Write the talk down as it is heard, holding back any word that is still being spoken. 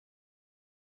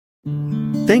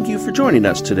Thank you for joining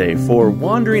us today for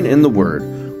Wandering in the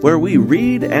Word, where we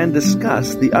read and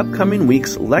discuss the upcoming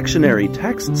week's lectionary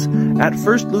texts at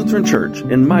First Lutheran Church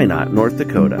in Minot, North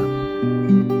Dakota.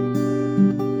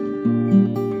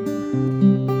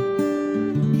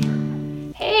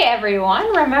 Hey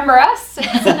everyone, remember us?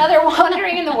 It's another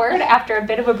Wandering in the Word after a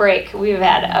bit of a break. We've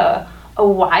had a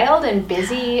wild and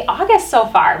busy August so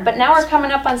far, but now we're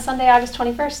coming up on Sunday, August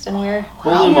 21st, and we're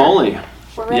Holy moly.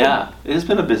 We're ready. Yeah, it has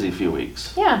been a busy few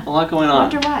weeks. Yeah. A lot going I on.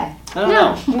 wonder why. I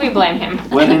don't know. We blame him.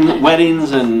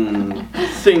 Weddings and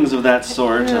things of that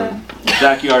sort, and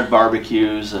backyard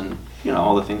barbecues, and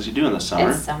all the things you do in the summer.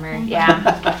 It's summer,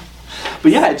 yeah.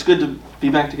 But yeah, it's good to be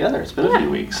back together. It's been a few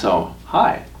weeks, so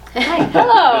hi. Hi,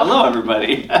 hello. Hello,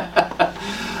 everybody.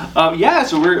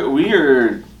 So we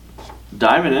are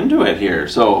diving into it here.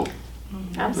 So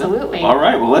Absolutely. All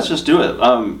right. Well, let's just do it.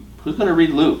 Who's going to read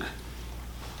Luke?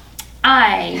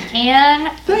 I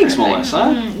can. Thanks,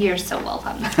 Melissa. You're so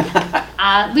welcome.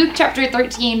 Luke chapter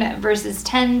 13, verses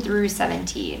 10 through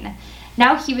 17.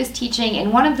 Now he was teaching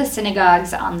in one of the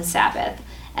synagogues on the Sabbath,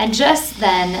 and just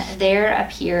then there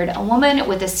appeared a woman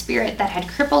with a spirit that had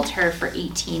crippled her for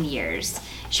 18 years.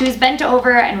 She was bent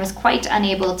over and was quite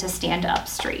unable to stand up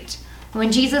straight.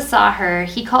 When Jesus saw her,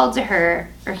 he called her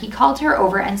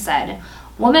over and said,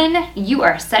 "Woman, you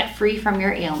are set free from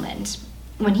your ailment."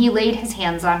 When he laid his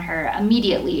hands on her,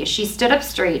 immediately she stood up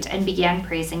straight and began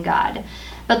praising God.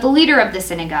 But the leader of the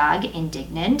synagogue,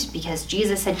 indignant because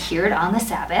Jesus had cured on the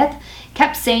Sabbath,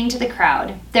 kept saying to the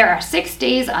crowd, "There are 6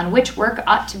 days on which work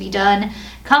ought to be done.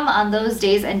 Come on those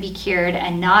days and be cured,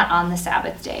 and not on the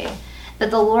Sabbath day."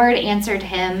 But the Lord answered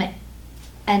him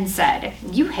and said,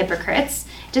 "You hypocrites,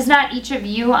 does not each of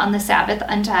you on the Sabbath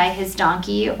untie his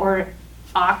donkey or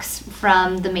ox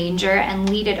from the manger and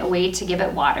lead it away to give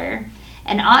it water?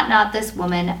 And ought not this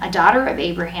woman, a daughter of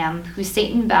Abraham, who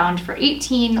Satan bound for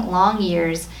 18 long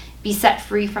years, be set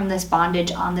free from this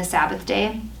bondage on the Sabbath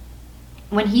day?"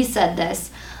 When he said this,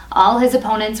 all his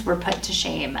opponents were put to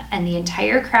shame, and the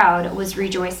entire crowd was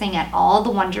rejoicing at all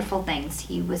the wonderful things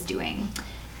he was doing.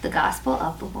 The Gospel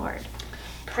of the Lord.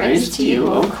 Praise to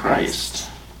you, O Christ.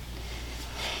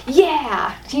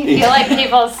 Yeah. Do you feel like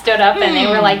people stood up and they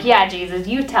were like, "Yeah, Jesus,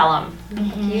 you tell him."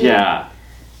 Yeah.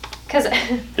 Because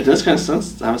it does kind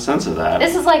of have a sense of that.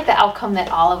 This is like the outcome that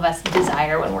all of us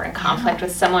desire when we're in conflict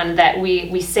with someone, that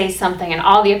we say something and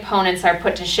all the opponents are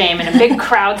put to shame and a big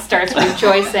crowd starts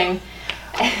rejoicing.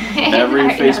 Every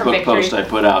Facebook post I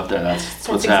put out there, that's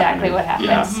what's exactly happening. what happens.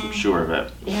 Yeah, I'm sure of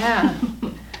it. Yeah.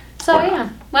 So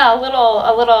well,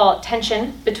 a little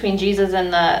tension between Jesus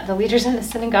and the leaders in the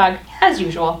synagogue, as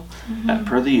usual.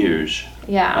 Per the usual.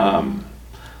 Yeah.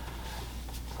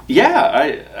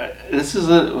 This is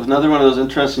another one of those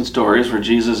interesting stories where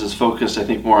Jesus is focused, I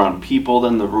think, more on people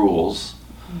than the rules,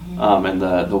 and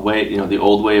the way, the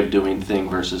old way of doing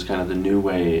things versus kind of the new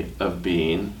way of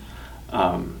being.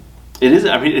 It is.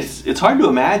 I mean, it's hard to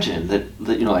imagine that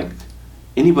like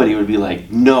anybody would be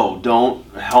like, "No, don't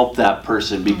help that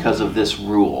person because of this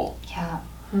rule." Yeah.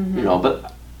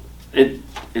 But it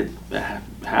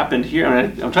happened here. I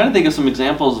mean, I'm trying to think of some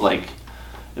examples like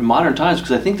in modern times,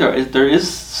 because I think there is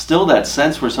still that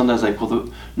sense where sometimes like, well,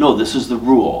 no, this is the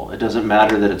rule. It doesn't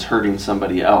matter that it's hurting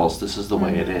somebody else. This is the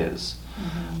way it is.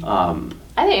 I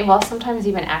think, sometimes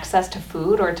even access to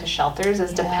food or to shelters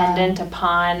is dependent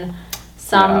upon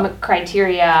some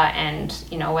criteria, and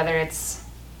whether it's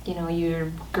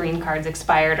your green card's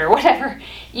expired or whatever.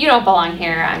 You don't belong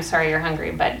here. I'm sorry you're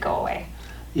hungry, but go away.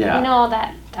 Yeah.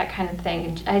 That kind of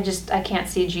thing. I can't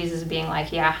see Jesus being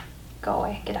like, "Yeah, go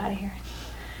away, get out of here."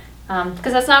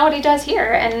 Because that's not what he does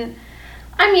here. And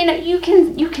I mean, you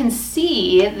can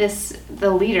see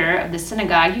the leader of the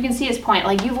synagogue, you can see his point.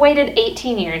 Like, you've waited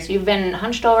 18 years. You've been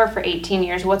hunched over for 18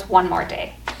 years. What's one more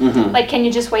day? Mm-hmm. Like, can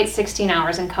you just wait 16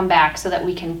 hours and come back so that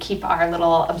we can keep our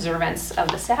little observance of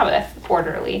the Sabbath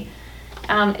orderly?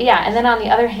 And then on the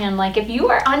other hand, like, if you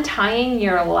are untying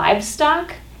your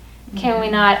livestock, can we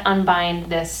not unbind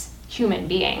this human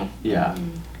being? Yeah.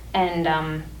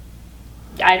 And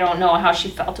I don't know how she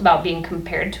felt about being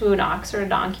compared to an ox or a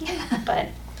donkey, but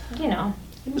he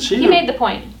made the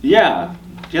point. Yeah,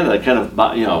 that kind of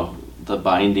the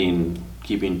binding,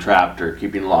 keeping trapped or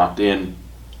keeping locked in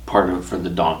part of it for the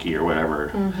donkey or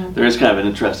whatever. Mm-hmm. There is kind of an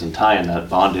interesting tie in that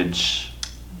bondage,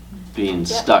 being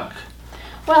stuck.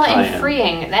 Well, and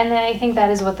freeing, and I think that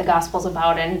is what the gospel's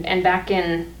about. And back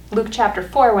in Luke chapter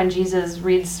 4, when Jesus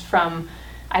reads from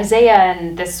Isaiah,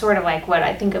 and this sort of like what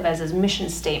I think of as his mission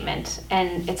statement,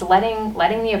 and it's letting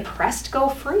the oppressed go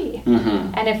free.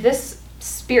 Mm-hmm. And if this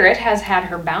spirit has had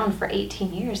her bound for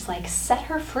 18 years, like, set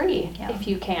her free if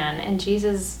you can. And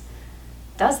Jesus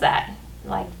does that.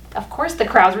 Like, of course the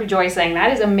crowd's rejoicing.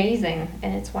 That is amazing,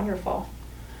 and it's wonderful.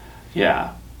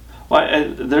 Yeah.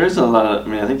 Well, there is a lot of,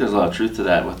 I think there's a lot of truth to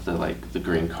that with the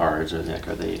green cards, or like,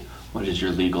 what is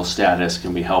your legal status?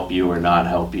 Can we help you or not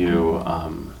help you?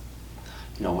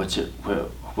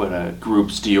 What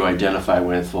groups do you identify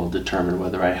with will determine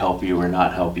whether I help you or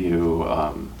not help you.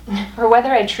 Or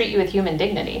whether I treat you with human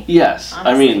dignity. Yes.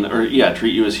 Honestly.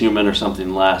 Treat you as human or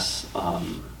something less.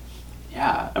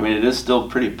 It is still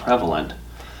pretty prevalent,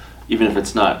 even if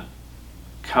it's not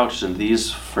couched in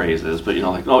these phrases, but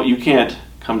you can't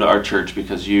come to our church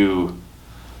because you,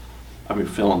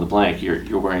 fill in the blank,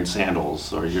 you're wearing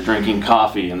sandals, or you're drinking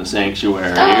coffee in the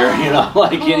sanctuary, or,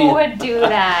 Who would do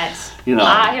that?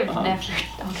 I have never,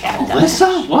 okay, I've done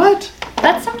Alyssa, what?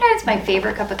 That's sometimes my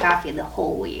favorite cup of coffee the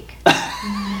whole week.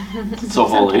 So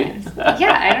holy.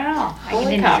 Yeah, I don't know. I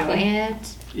Holy can coffee. enjoy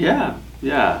it. Yeah.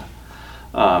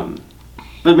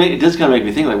 But it does kind of make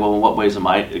me think, in what ways am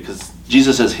I, because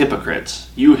Jesus says hypocrites.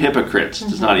 You hypocrites.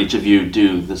 Does not each of you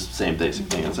do this same basic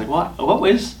thing? It's like, what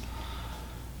ways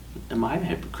am I a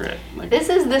hypocrite? This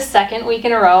is the second week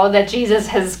in a row that Jesus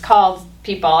has called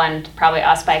people, and probably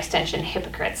us by extension,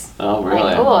 hypocrites. Oh,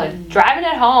 really? Driving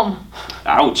it home.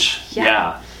 Ouch.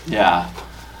 Yeah.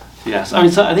 Yes.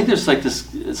 I think there's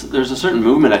there's a certain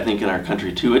movement, I think, in our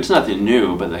country too. It's nothing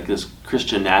new, but this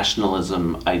Christian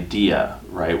nationalism idea,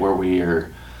 right, where we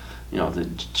are, the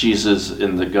Jesus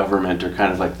and the government are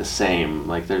kind of like the same.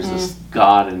 Like there's this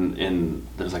God in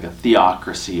there's like a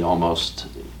theocracy almost,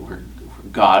 where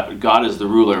God is the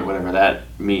ruler, whatever that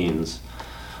means.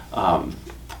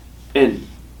 And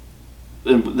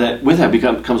that with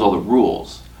that comes all the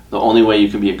rules. The only way you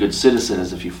can be a good citizen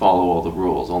is if you follow all the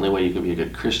rules. The only way you can be a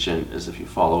good Christian is if you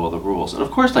follow all the rules. And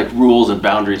of course, rules and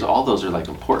boundaries, all those are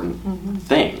important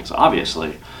things,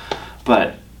 obviously.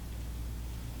 But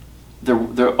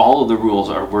all of the rules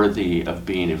are worthy of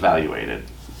being evaluated.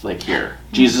 Like here,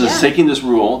 Jesus is taking this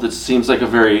rule that seems like a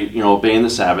very, obeying the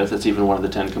Sabbath. That's even one of the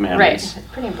 10 Commandments. Right,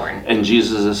 pretty important. And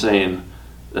Jesus is saying,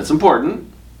 that's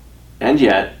important, and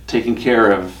yet taking care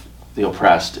of the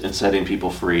oppressed and setting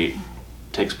people free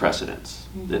takes precedence.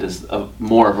 It is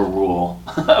more of a rule,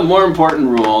 a more important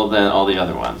rule than all the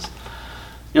other ones.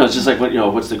 It's just like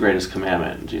what's the greatest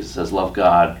commandment? And Jesus says, love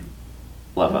God,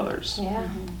 love others. Yeah.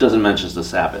 Doesn't mention the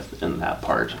Sabbath in that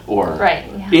part, or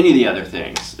any of the other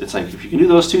things. It's like, if you can do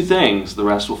those two things, the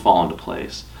rest will fall into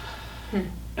place. And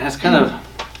it's kind of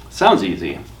sounds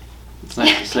easy. It's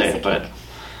nice to say, but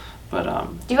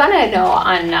do you want to know,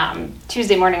 on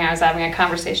Tuesday morning I was having a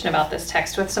conversation about this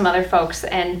text with some other folks,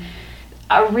 and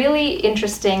a really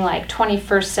interesting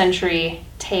 21st century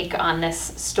take on this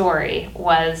story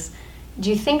was, do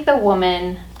you think the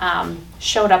woman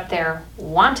showed up there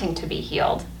wanting to be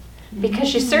healed? Because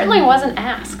she certainly wasn't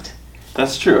asked.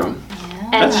 That's true. Yeah.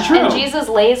 That's true. And Jesus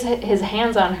lays his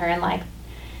hands on her, and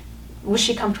was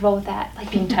she comfortable with that,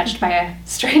 being touched by a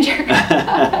stranger?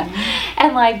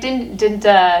 And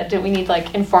did we need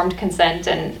informed consent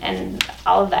and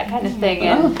all of that kind of thing?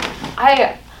 And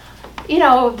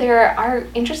there are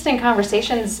interesting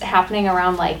conversations happening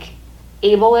around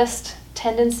ableist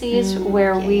tendencies,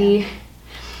 where we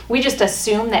just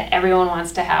assume that everyone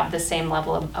wants to have the same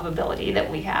level of ability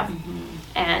that we have.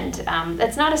 And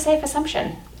that's not a safe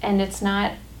assumption. And it's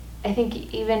not, I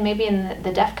think even maybe in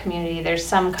the deaf community, there's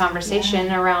some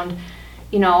conversation around,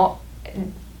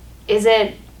 is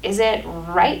it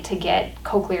right to get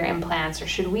cochlear implants, or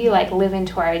should we live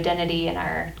into our identity in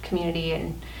our community?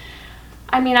 And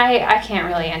I can't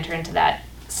really enter into that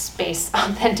space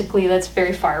authentically. That's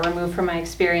very far removed from my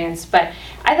experience. But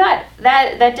I thought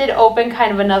that did open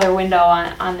kind of another window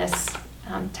on this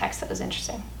text that was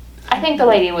interesting. I think the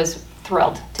lady was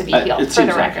thrilled to be healed, for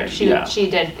the record. She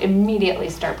did immediately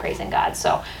start praising God.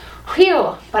 So,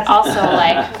 whew. But also,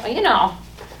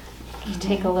 you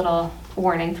take a little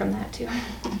warning from that too.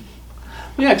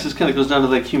 Yeah, because it kind of goes down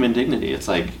to human dignity. It's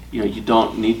you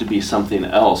don't need to be something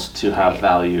else to have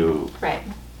value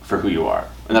for who you are.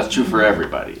 And that's true for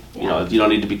everybody. Yeah. You don't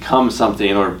need to become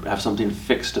something or have something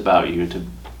fixed about you to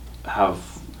have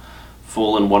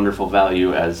full and wonderful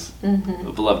value as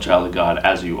a beloved child of God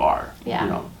as you are.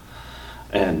 Yeah.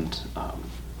 And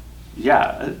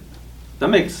that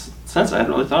makes sense. I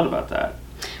hadn't really thought about that.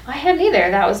 I hadn't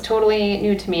either. That was totally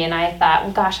new to me, and I thought,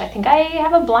 well, gosh, I think I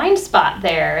have a blind spot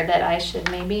there that I should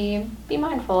maybe be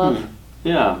mindful of.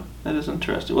 Yeah, that is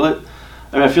interesting. Well,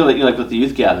 I feel like with the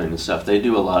youth gathering and stuff, they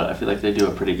do a lot. I feel like they do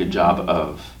a pretty good job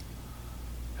of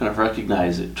kind of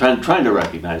trying to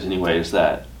recognize, anyways,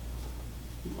 that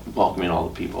welcoming all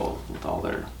the people with all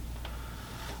their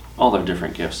all their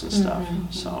different gifts and stuff.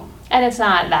 So. And it's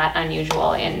not that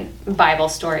unusual in Bible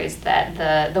stories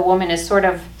that the woman is sort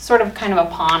of kind of a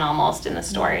pawn almost in the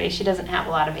story. She doesn't have a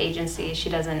lot of agency. She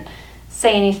doesn't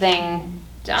say anything.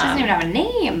 She doesn't even have a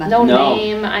name. No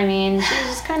name. I mean, she's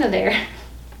just kind of there.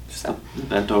 Just a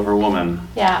bent over woman.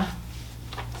 Yeah.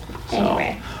 So.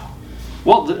 Anyway.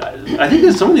 Well, I think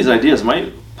that some of these ideas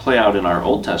might play out in our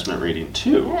Old Testament reading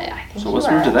too. Yeah, I think so you let's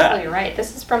are move to that. absolutely right.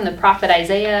 This is from the prophet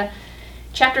Isaiah,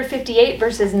 chapter 58,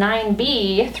 verses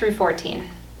 9b through 14.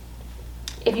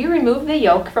 If you remove the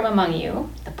yoke from among you,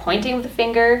 the pointing of the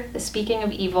finger, the speaking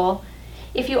of evil,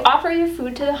 if you offer your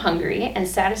food to the hungry and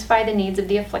satisfy the needs of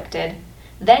the afflicted,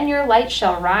 then your light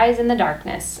shall rise in the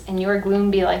darkness, and your gloom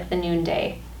be like the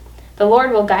noonday. The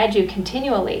Lord will guide you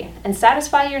continually and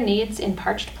satisfy your needs in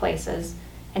parched places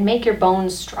and make your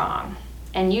bones strong.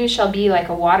 And you shall be like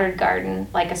a watered garden,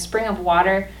 like a spring of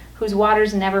water whose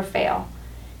waters never fail.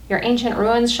 Your ancient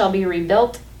ruins shall be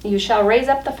rebuilt. You shall raise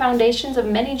up the foundations of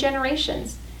many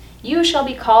generations. You shall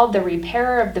be called the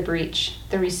repairer of the breach,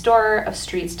 the restorer of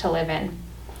streets to live in.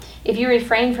 If you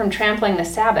refrain from trampling the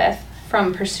Sabbath,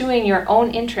 from pursuing your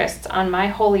own interests on my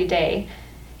holy day,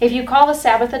 if you call the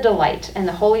Sabbath a delight and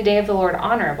the holy day of the Lord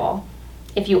honorable,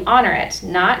 if you honor it,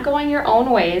 not going your own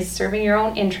ways, serving your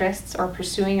own interests, or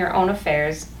pursuing your own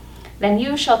affairs, then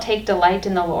you shall take delight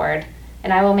in the Lord,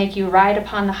 and I will make you ride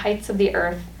upon the heights of the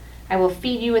earth. I will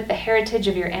feed you with the heritage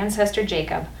of your ancestor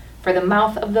Jacob, for the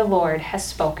mouth of the Lord has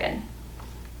spoken.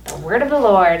 The word of the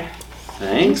Lord.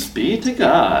 Thanks be to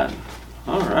God.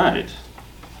 All right.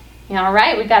 All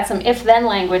right, we've got some if-then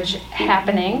language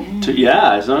happening.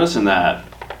 Yeah, I was noticing that.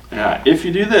 Yeah, if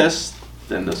you do this,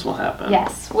 then this will happen.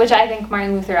 Yes, which I think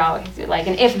Martin Luther always did. Like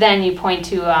an if-then you point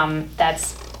to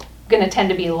that's going to tend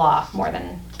to be law more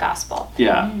than gospel.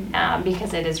 Yeah.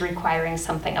 Because it is requiring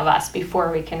something of us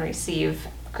before we can receive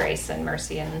grace and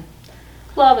mercy and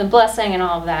love and blessing and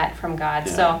all of that from God.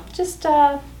 Yeah. So just,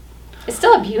 it's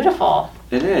still a beautiful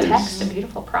It is. text, a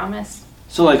beautiful promise.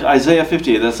 So like Isaiah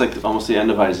 58, that's like almost the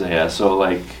end of Isaiah. So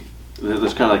like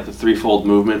there's kind of like the threefold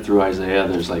movement through Isaiah.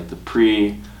 There's like the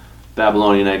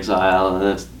pre-Babylonian exile, and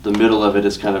that's the middle of it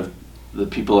is kind of the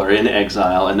people are in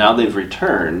exile, and now they've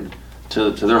returned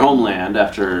to their homeland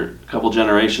after a couple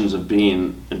generations of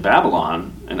being in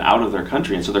Babylon and out of their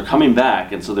country, and so they're coming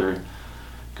back, and so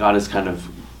God is kind of,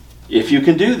 if you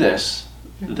can do this,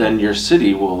 then your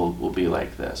city will be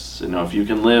like this. You know, if you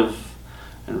can live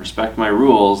and respect my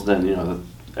rules, then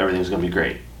everything's going to be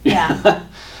great. Yeah.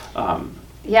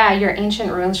 Yeah, your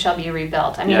ancient ruins shall be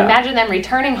rebuilt. I mean, imagine them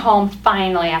returning home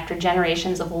finally after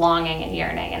generations of longing and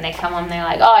yearning, and they come home and they're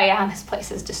like, oh yeah, this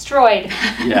place is destroyed.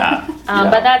 Yeah.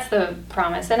 But that's the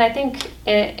promise. And I think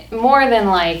more than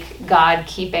like God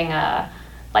keeping a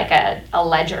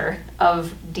ledger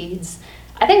of deeds,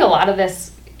 I think a lot of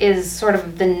this is sort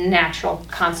of the natural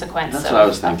consequence That's what I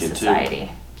was of thinking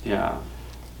society. Too. Yeah.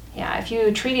 Yeah, if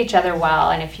you treat each other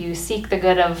well and if you seek the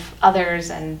good of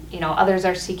others and, others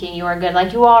are seeking your good,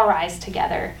 like you all rise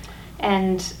together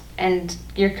and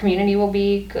your community will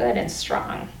be good and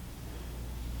strong.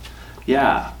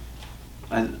 Yeah.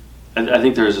 I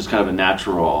think there's this kind of a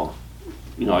natural,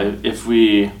 if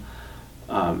we,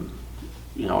 are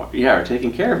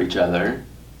taking care of each other,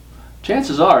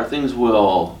 chances are things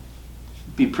will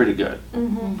be pretty good.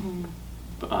 Mm-hmm.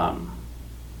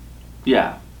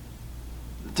 Yeah.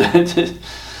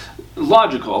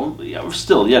 Logical,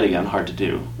 still yet again hard to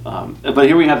do. But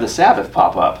here we have the Sabbath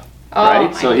pop up,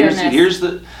 right? So here's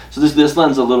this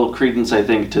lends a little credence, I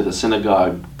think, to the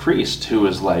synagogue priest who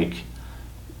is like,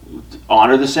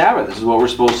 honor the Sabbath. This is what we're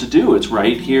supposed to do. It's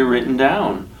right here written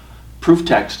down. Proof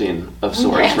texting of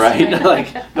sorts, Yes, right?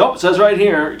 Like, nope, it says right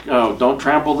here, don't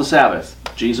trample the Sabbath.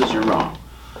 Jesus, you're wrong.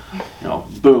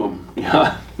 Boom,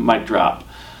 mic drop.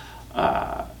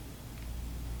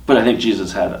 But I think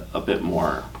Jesus had a bit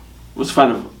more, was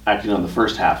kind of acting on the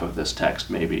first half of this text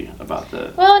maybe about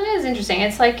the... Well, it is interesting.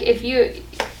 It's like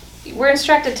we're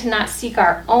instructed to not seek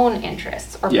our own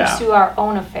interests or pursue our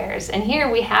own affairs. And here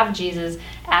we have Jesus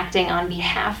acting on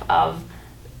behalf of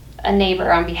a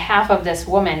neighbor, on behalf of this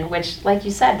woman, which, like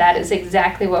you said, that is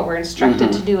exactly what we're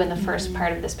instructed to do in the first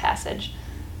part of this passage.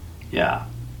 Yeah.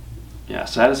 Yeah,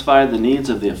 satisfy the needs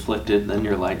of the afflicted, then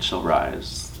your light shall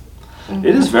rise. Mm-hmm.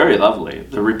 It is very lovely.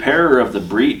 The repairer of the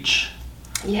breach.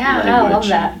 Yeah,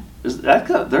 language. I love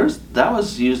that. That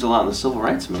was used a lot in the civil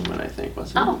rights movement, I think,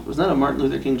 wasn't it? Oh. Was that a Martin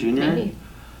Luther King Jr.? Maybe.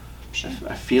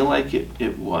 I feel like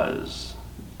it was.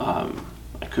 I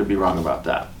could be wrong about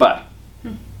that. But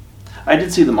I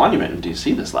did see the monument in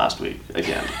D.C. this last week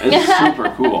again. It's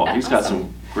super cool. He's got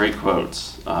some great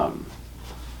quotes.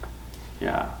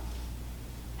 Yeah.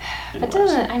 But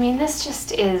doesn't, I mean, this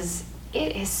just is,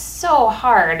 it is so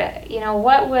hard. You know,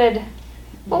 what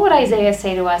would Isaiah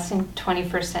say to us in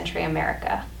 21st century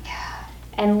America? Yeah.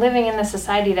 And living in the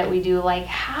society that we do, like,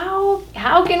 how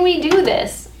can we do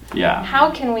this? Yeah.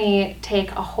 How can we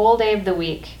take a whole day of the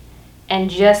week and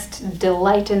just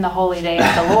delight in the holy day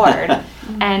of the Lord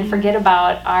and forget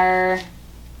about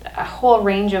a whole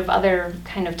range of other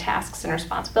kind of tasks and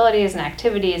responsibilities and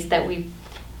activities that we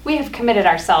have committed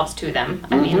ourselves to them.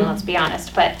 I mean, let's be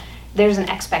honest, but there's an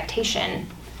expectation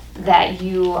that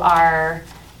you are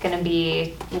going to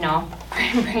be, you know,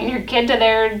 bringing your kid to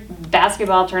their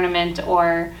basketball tournament,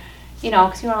 or, you know,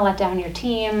 because you want to let down your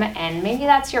team, and maybe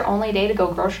that's your only day to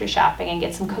go grocery shopping and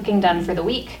get some cooking done for the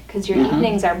week, because your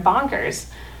evenings are bonkers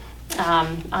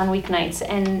on weeknights.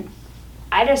 And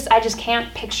I just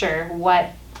can't picture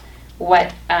what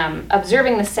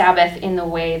observing the Sabbath in the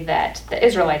way that the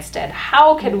Israelites did.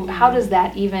 How does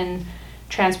that even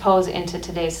transpose into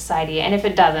today's society? And if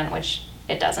it doesn't, which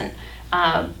it doesn't,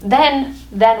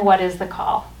 then what is the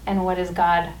call, and what is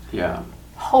God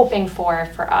hoping for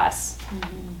us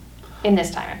in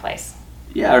this time and place?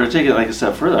 Yeah, or to take it like a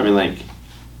step further, I mean, like,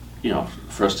 you know,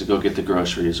 for us to go get the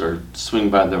groceries or swing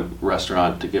by the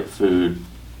restaurant to get food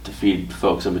to feed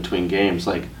folks in between games,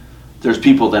 like, there's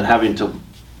people then having to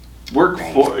work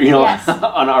for, you know,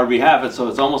 on our behalf, and so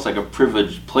it's almost like a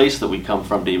privileged place that we come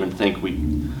from to even think we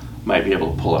might be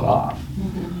able to pull it off.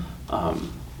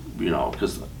 You know,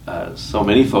 because so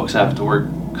many folks have to work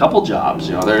a couple jobs.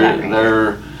 You know,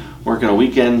 they're working a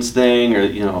weekends thing, or,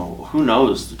 you know, who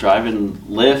knows, driving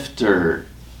Lyft, or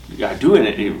doing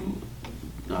it,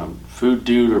 food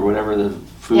dude, or whatever the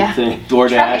food thing,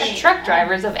 DoorDash, truck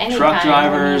drivers of any truck kind.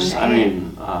 drivers. I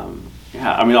mean,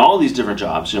 all these different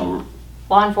jobs. You know,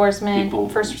 law enforcement, people,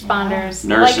 first responders,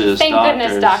 nurses, like, thank doctors.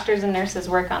 Goodness doctors and nurses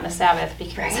work on the Sabbath,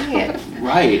 because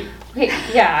right.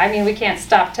 I mean, we can't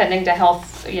stop tending to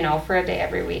health, you know, for a day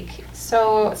every week.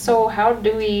 So how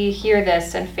do we hear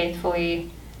this and faithfully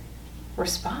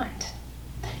respond?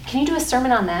 Can you do a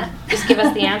sermon on that? Just give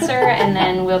us the answer, and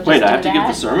then we'll just Wait, I have to give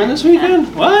the sermon this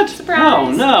weekend? What? Surprise.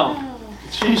 Oh, no.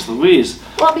 Jeez Louise.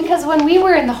 Well, because when we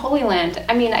were in the Holy Land,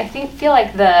 I mean, I feel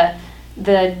like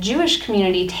the Jewish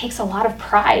community takes a lot of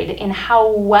pride in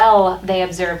how well they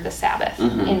observe the Sabbath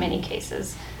in many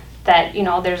cases. That, you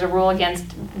know, there's a rule against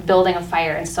building a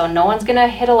fire, and so no one's going to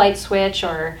hit a light switch,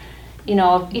 or, you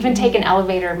know, even take an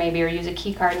elevator maybe, or use a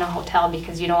key card in a hotel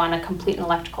because you don't want to complete an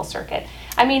electrical circuit.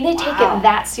 I mean, they take it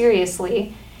that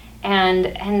seriously, and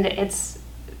it's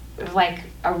like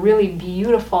a really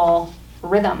beautiful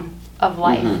rhythm of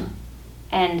life.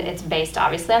 And it's based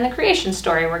obviously on the creation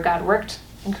story, where God worked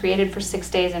and created for 6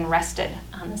 days and rested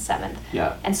on the seventh.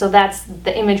 Yeah. And so that's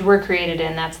the image we're created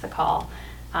in. That's the call,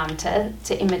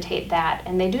 to imitate that,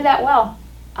 and they do that well.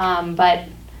 But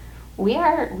we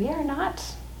are not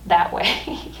that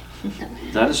way.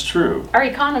 That is true. Our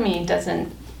economy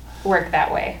doesn't work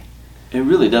that way. It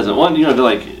really doesn't. One, you know,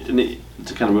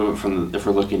 to kind of move it from, if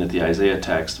we're looking at the Isaiah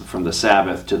text, from the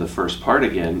Sabbath to the first part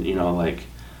again, you know, like,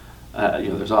 you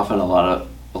know, there's often a lot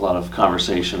of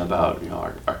conversation about, you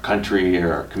know, our country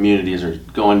or our communities are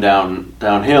going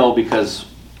downhill because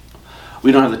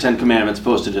we don't have the Ten Commandments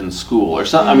posted in school or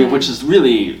something. I mean, which is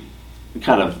really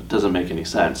kind of doesn't make any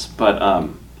sense. But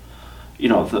you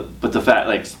know, the fact,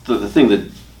 like, the thing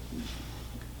that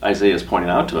Isaiah is pointing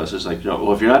out to us is, like, you know,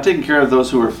 well, if you're not taking care of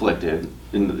those who are afflicted,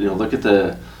 and, you know, look at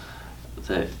the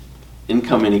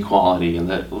income inequality and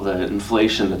the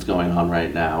inflation that's going on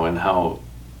right now, and how,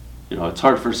 you know, it's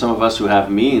hard for some of us who have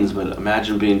means, but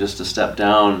imagine being just a step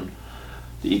down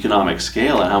the economic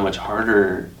scale, and how much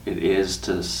harder it is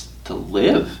to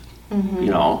live, you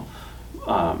know.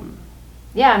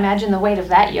 Yeah, imagine the weight of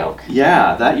that yoke.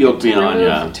 Yeah, that yoke being on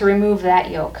you. To remove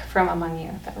that yoke from among you,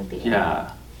 that would be.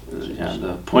 Yeah,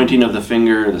 the pointing of the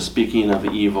finger, the speaking of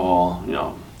evil, you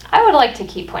know. I would like to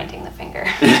keep pointing the finger.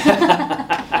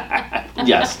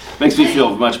 Yes, makes me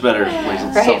feel much better.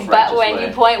 Right, but when you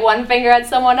point one finger at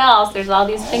someone else, there's all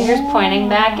these fingers pointing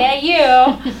back at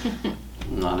you.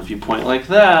 Not if you point like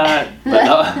that. But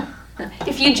no.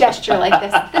 If you gesture like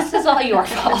this is all your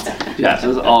fault. Yes,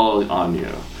 it's all on you.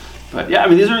 But yeah, I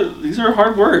mean, these are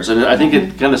hard words, and I think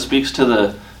it kind of speaks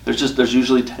to there's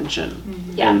usually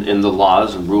tension in the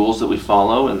laws and rules that we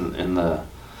follow, and in the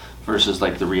versus,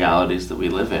 like, the realities that we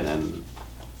live in. And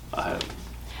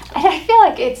I feel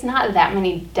like it's not that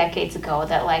many decades ago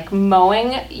that, like,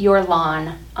 mowing your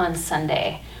lawn on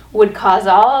Sunday would cause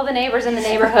all the neighbors in the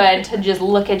neighborhood to just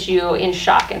look at you in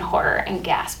shock and horror and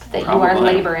gasp that you are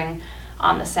laboring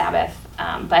on the Sabbath.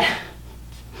 But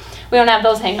we don't have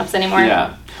those hang-ups anymore.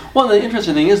 Yeah. Well, the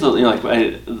interesting thing is, though, you know,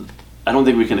 like, I don't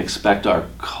think we can expect our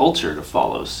culture to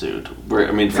follow suit.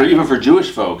 Even for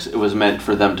Jewish folks, it was meant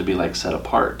for them to be like set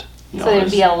apart. So there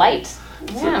would be a light.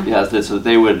 Yeah. So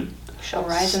they would shall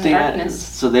rise in the darkness.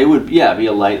 So they would, be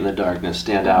a light in the darkness,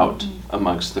 stand out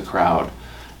amongst the crowd.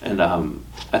 And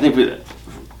I think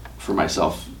for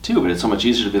myself too, but it's so much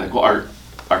easier to be like, well,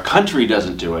 our country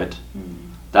doesn't do it.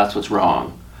 That's what's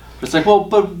wrong. But it's like, well,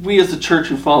 but we as the church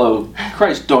who follow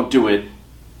Christ don't do it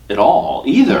at all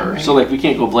either. Right. So like we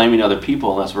can't go blaming other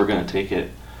people unless we're going to take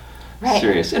it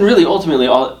serious. And really, ultimately,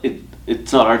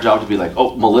 it's not our job to be like,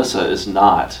 oh, Melissa is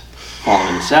not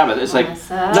following the Sabbath. It's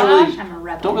Melissa,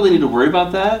 like, don't really need to worry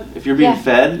about that. If you're being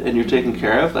fed and you're taken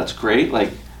care of, that's great.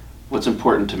 Like, what's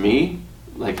important to me?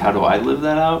 Like, how do I live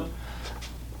that out?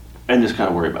 And just kind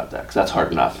of worry about that, because that's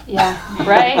hard enough. Yeah,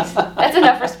 right. That's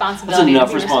enough responsibility.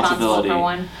 That's enough responsibility. For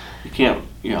one. You can't,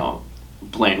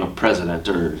 blame a president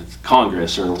or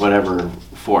Congress or whatever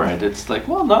for it. It's like,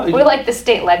 well, no. We're like the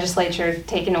state legislature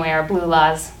taking away our blue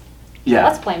laws. Yeah.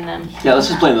 Let's blame them. Yeah, let's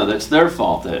just blame them. It's their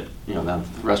fault that, the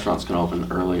restaurant's going to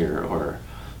open earlier or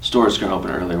stores going to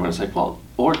open earlier, when it's like, well,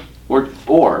 or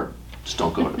just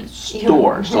don't go to the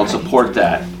stores. Don't support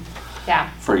that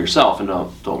for yourself, and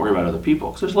don't worry about other people.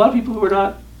 Because there's a lot of people who are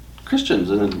not Christians.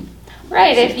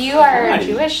 Right, if you are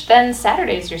Jewish, then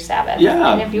Saturday's your Sabbath.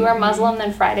 Yeah. And if you are Muslim,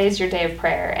 then Friday's your day of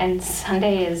prayer, and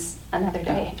Sunday is another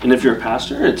day. And if you're a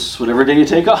pastor, it's whatever day you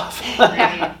take off.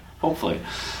 Right. Hopefully.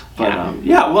 But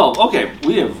okay,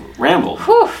 we have rambled.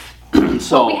 Whew.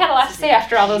 So we had a lot to say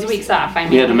after all those weeks off.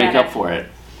 We had to make up for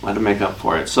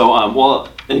it. So,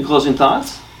 any closing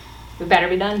thoughts? We better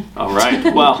be done. All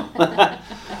right. Well,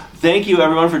 thank you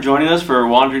everyone for joining us for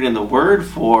Wandering in the Word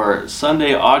for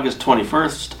Sunday, August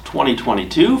 21st,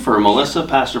 2022. For Melissa,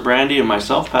 Pastor Brandy, and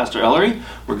myself, Pastor Ellery,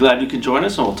 we're glad you could join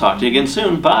us, and we'll talk to you again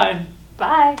soon. Bye.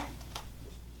 Bye.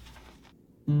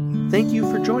 Thank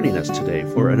you for joining us today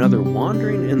for another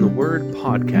Wandering in the Word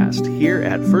podcast here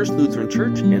at First Lutheran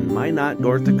Church in Minot,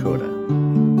 North Dakota.